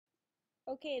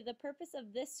Okay, the purpose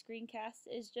of this screencast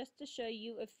is just to show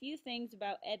you a few things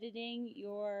about editing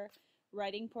your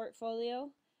writing portfolio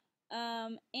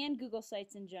and Google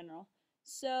Sites in general.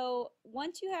 So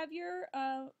once you have your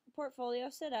portfolio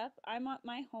set up, I'm at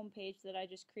my home page that I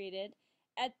just created.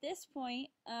 At this point,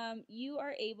 you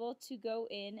are able to go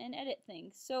in and edit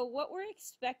things. So what we're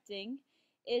expecting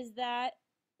is that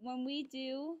when we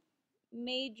do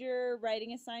major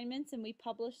writing assignments and we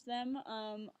publish them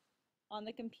on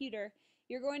the computer,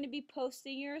 you're going to be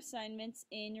posting your assignments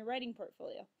in your writing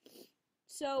portfolio.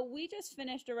 So we just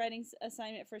finished a writing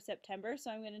assignment for September, so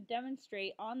I'm going to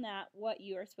demonstrate on that what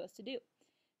you are supposed to do.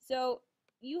 So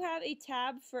you have a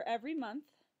tab for every month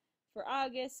for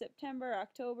August, September,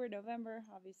 October, November.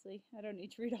 Obviously, I don't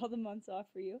need to read all the months off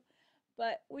for you.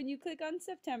 But when you click on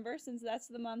September, since that's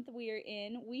the month we are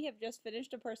in, we have just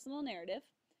finished a personal narrative.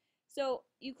 So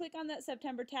you click on that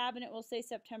September tab and it will say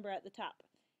September at the top.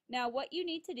 Now what you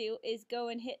need to do is go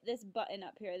and hit this button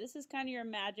up here. This is kind of your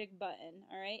magic button,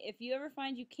 alright? If you ever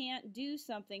find you can't do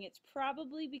something, it's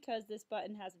probably because this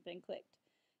button hasn't been clicked.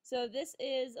 So this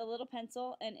is a little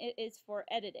pencil and it is for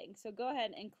editing. So go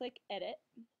ahead and click edit.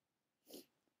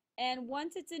 And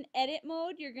once it's in edit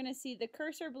mode, you're going to see the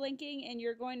cursor blinking and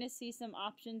you're going to see some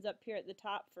options up here at the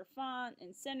top for font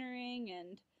and centering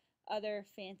and other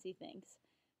fancy things.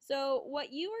 So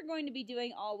what you are going to be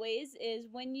doing always is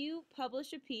when you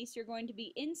publish a piece, you're going to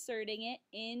be inserting it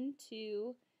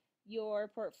into your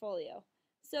portfolio.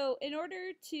 So in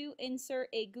order to insert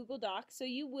a Google Doc, so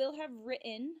you will have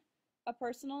written a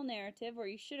personal narrative, or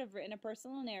you should have written a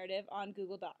personal narrative on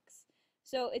Google Docs.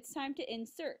 So it's time to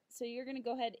insert. So you're going to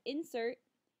go ahead, insert.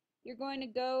 You're going to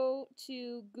go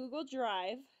to Google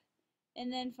Drive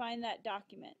and then find that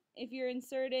document. If you're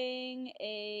inserting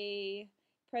a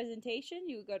presentation,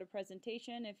 you would go to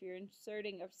presentation. If you're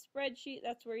inserting a spreadsheet,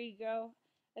 that's where you go.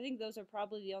 I think those are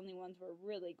probably the only ones we're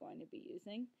really going to be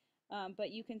using.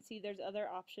 But you can see there's other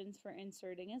options for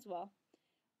inserting as well.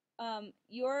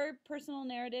 Your personal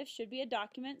narrative should be a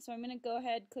document, so I'm going to go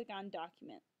ahead and click on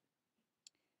document.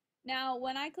 Now,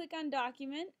 when I click on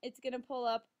document, it's going to pull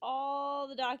up all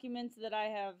the documents that I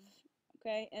have,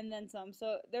 okay, and then some.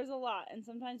 So there's a lot, and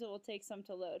sometimes it will take some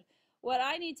to load. What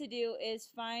I need to do is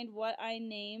find what I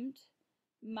named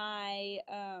my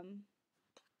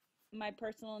my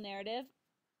personal narrative,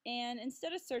 and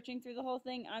instead of searching through the whole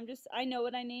thing, I know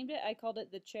what I named it. I called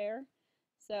it the chair.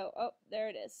 So, oh, there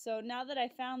it is. So now that I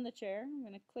found the chair, I'm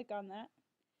going to click on that.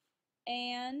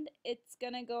 And it's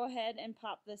going to go ahead and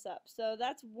pop this up. So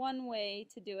that's one way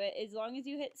to do it, as long as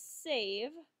you hit save.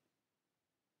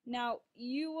 Now,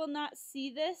 you will not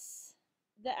see this,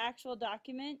 the actual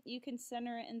document. You can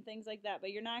center it and things like that,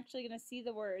 but you're not actually going to see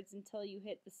the words until you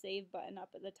hit the save button up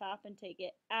at the top and take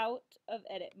it out of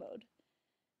edit mode.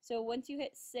 So once you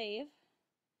hit save,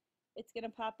 it's going to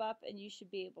pop up and you should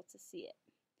be able to see it.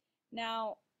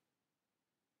 Now,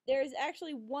 there's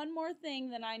actually one more thing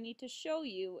that I need to show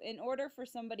you in order for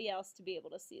somebody else to be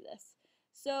able to see this.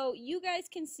 So you guys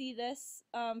can see this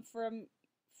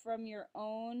from your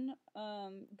own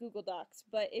Google Docs,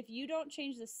 but if you don't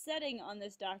change the setting on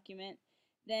this document,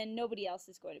 then nobody else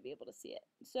is going to be able to see it.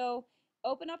 So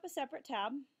open up a separate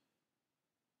tab,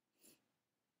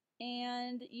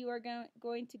 and you are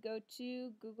going to go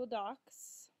to Google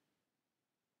Docs.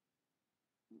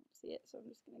 I don't see it, so I'm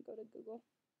just going to go to Google.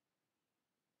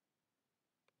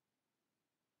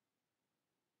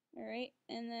 Alright,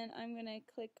 and then I'm going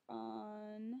to click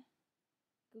on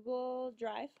Google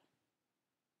Drive.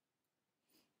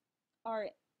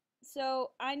 Alright,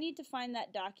 so I need to find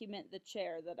that document, the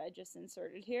chair that I just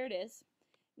inserted. Here it is.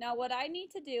 Now what I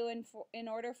need to do in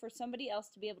order for somebody else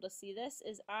to be able to see this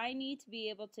is I need to be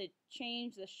able to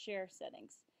change the share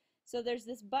settings. So there's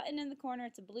this button in the corner,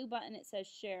 it's a blue button, it says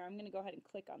share. I'm going to go ahead and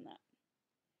click on that.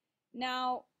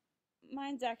 Now,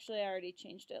 mine's actually, I already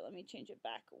changed it. Let me change it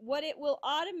back. What it will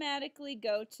automatically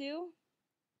go to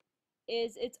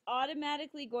is it's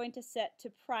automatically going to set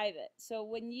to private. So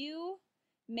when you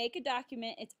make a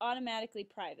document, it's automatically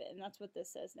private, and that's what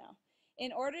this says now.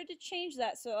 In order to change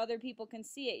that so other people can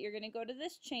see it, you're going to go to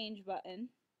this change button,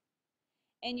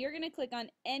 and you're going to click on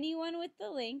anyone with the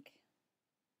link,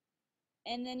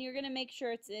 and then you're going to make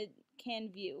sure it's in can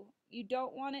view. You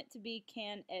don't want it to be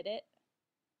can edit.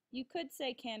 You could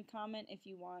say can comment if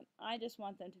you want. I just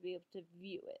want them to be able to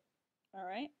view it.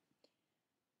 Alright?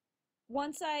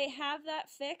 Once I have that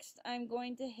fixed, I'm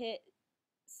going to hit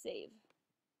save.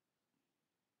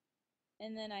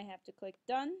 And then I have to click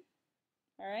done.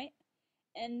 Alright?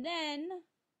 And then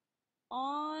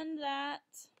on that,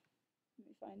 let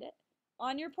me find it,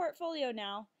 on your portfolio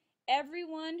now,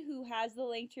 everyone who has the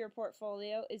link to your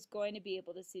portfolio is going to be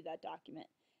able to see that document.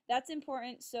 That's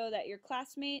important so that your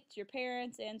classmates, your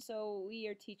parents, and so we,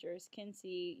 your teachers, can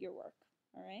see your work.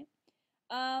 All right.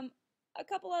 A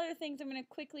couple other things I'm going to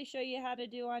quickly show you how to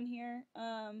do on here.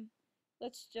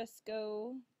 Let's just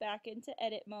go back into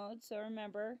edit mode. So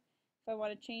remember, if I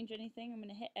want to change anything, I'm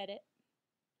going to hit edit.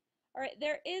 All right,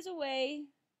 there is a way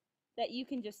that you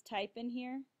can just type in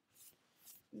here.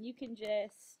 You can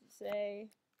just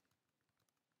say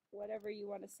whatever you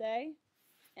want to say.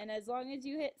 And as long as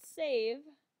you hit save,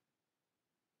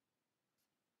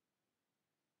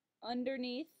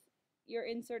 underneath your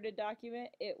inserted document,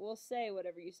 it will say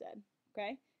whatever you said.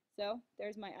 Okay? So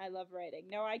there's my I love writing.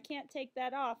 Now I can't take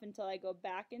that off until I go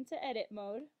back into edit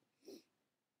mode.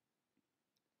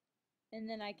 And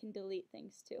then I can delete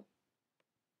things too.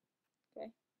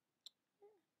 Okay.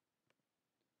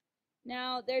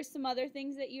 Now there's some other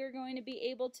things that you're going to be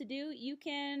able to do. You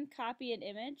can copy an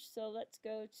image. So let's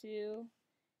go to,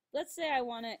 let's say I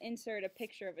want to insert a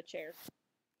picture of a chair.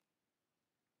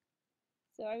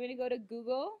 So I'm going to go to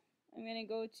Google. I'm going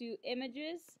to go to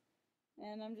images.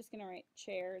 And I'm just going to write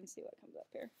chair and see what comes up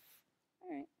here. All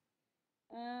right.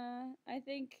 I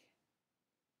think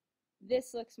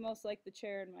this looks most like the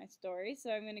chair in my story.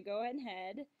 So I'm going to go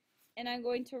ahead and I'm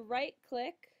going to right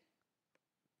click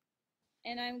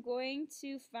and I'm going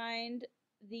to find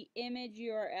the image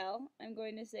URL. I'm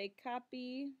going to say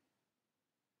copy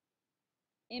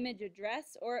image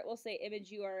address, or it will say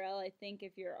image URL, I think,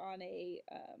 if you're on a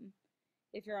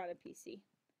PC.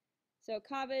 So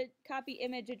copy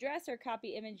image address or copy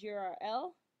image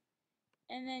URL,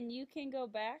 and then you can go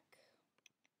back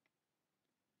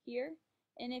here,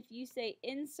 and if you say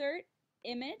insert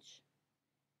image,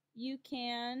 you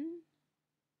can,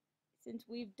 since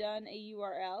we've done a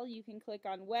URL, you can click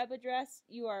on web address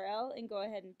URL and go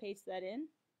ahead and paste that in.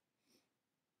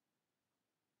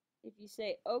 If you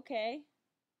say OK,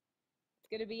 it's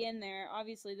going to be in there.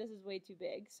 Obviously this is way too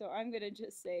big, so I'm going to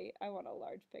just say I want a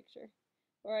large picture.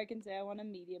 Or I can say I want a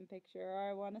medium picture, or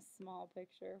I want a small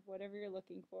picture, whatever you're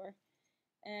looking for.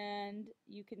 And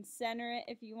you can center it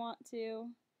if you want to.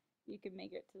 You can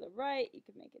make it to the right, you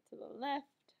can make it to the left.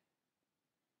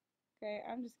 Okay,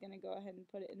 I'm just going to go ahead and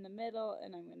put it in the middle,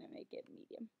 and I'm going to make it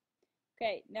medium.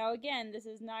 Okay, now again, this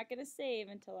is not going to save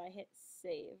until I hit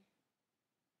save.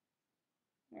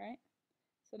 Alright,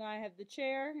 so now I have the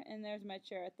chair, and there's my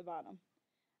chair at the bottom.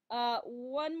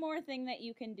 One more thing that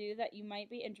you can do that you might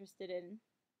be interested in.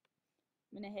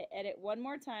 I'm going to hit edit one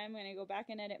more time. I'm going to go back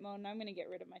in edit mode, and I'm going to get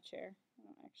rid of my chair. I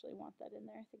don't actually want that in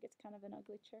there. I think it's kind of an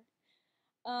ugly chair.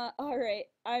 Alright,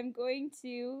 I'm going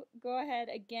to go ahead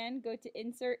again, go to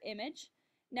insert image.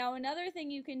 Now another thing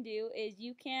you can do is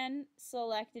you can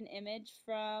select an image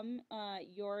from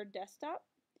your desktop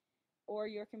or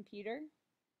your computer.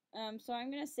 So I'm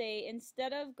going to say,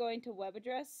 instead of going to web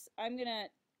address, I'm going to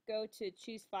go to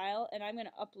choose file, and I'm going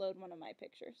to upload one of my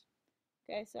pictures.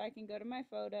 Okay, so I can go to my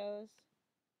photos,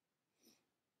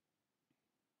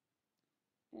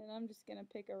 and I'm just going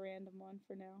to pick a random one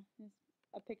for now. It's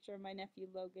a picture of my nephew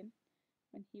Logan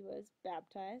when he was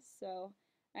baptized. So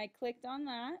I clicked on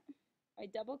that, I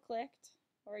double clicked,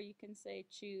 or you can say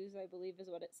choose, I believe is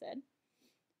what it said.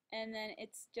 And then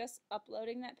it's just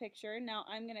uploading that picture. Now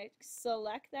I'm going to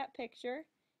select that picture,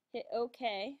 hit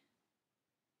OK,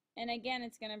 and again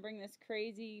it's going to bring this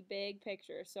crazy big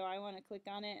picture. So I want to click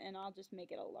on it, and I'll just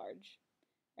make it a large.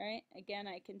 Alright, again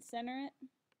I can center it,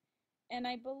 and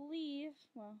I believe,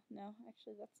 well no,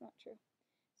 actually that's not true.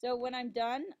 So when I'm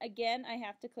done, again I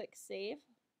have to click save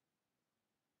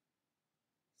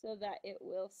so that it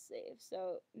will save.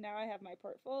 So now I have my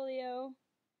portfolio.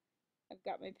 I've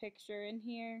got my picture in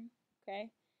here. Okay,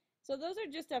 so those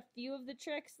are just a few of the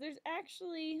tricks. There's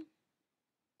actually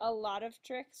a lot of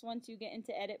tricks once you get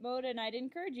into edit mode, and I'd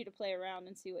encourage you to play around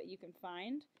and see what you can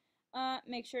find.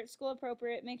 Make sure it's school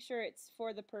appropriate. Make sure it's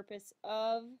for the purpose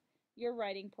of your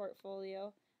writing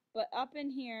portfolio. But up in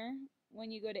here,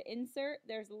 when you go to insert,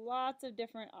 there's lots of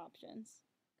different options.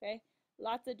 Okay,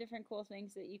 lots of different cool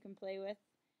things that you can play with.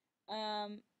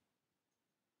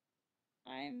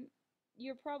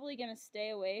 You're probably going to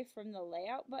stay away from the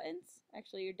layout buttons.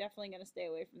 Actually, you're definitely going to stay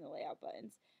away from the layout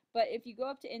buttons. But if you go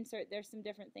up to insert, there's some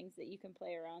different things that you can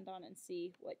play around on and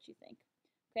see what you think.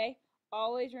 Okay,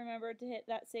 always remember to hit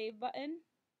that save button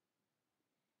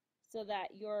so that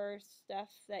your stuff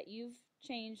that you've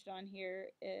changed on here,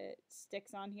 it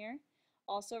sticks on here.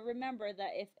 Also remember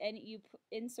that if you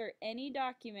insert any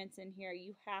documents in here,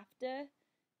 you have to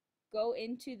go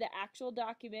into the actual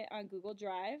document on Google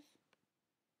Drive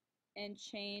and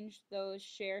change those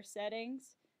share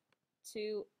settings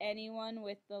to anyone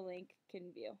with the link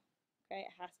can view. Okay,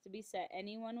 it has to be set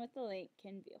anyone with the link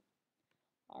can view.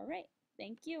 All right,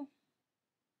 thank you.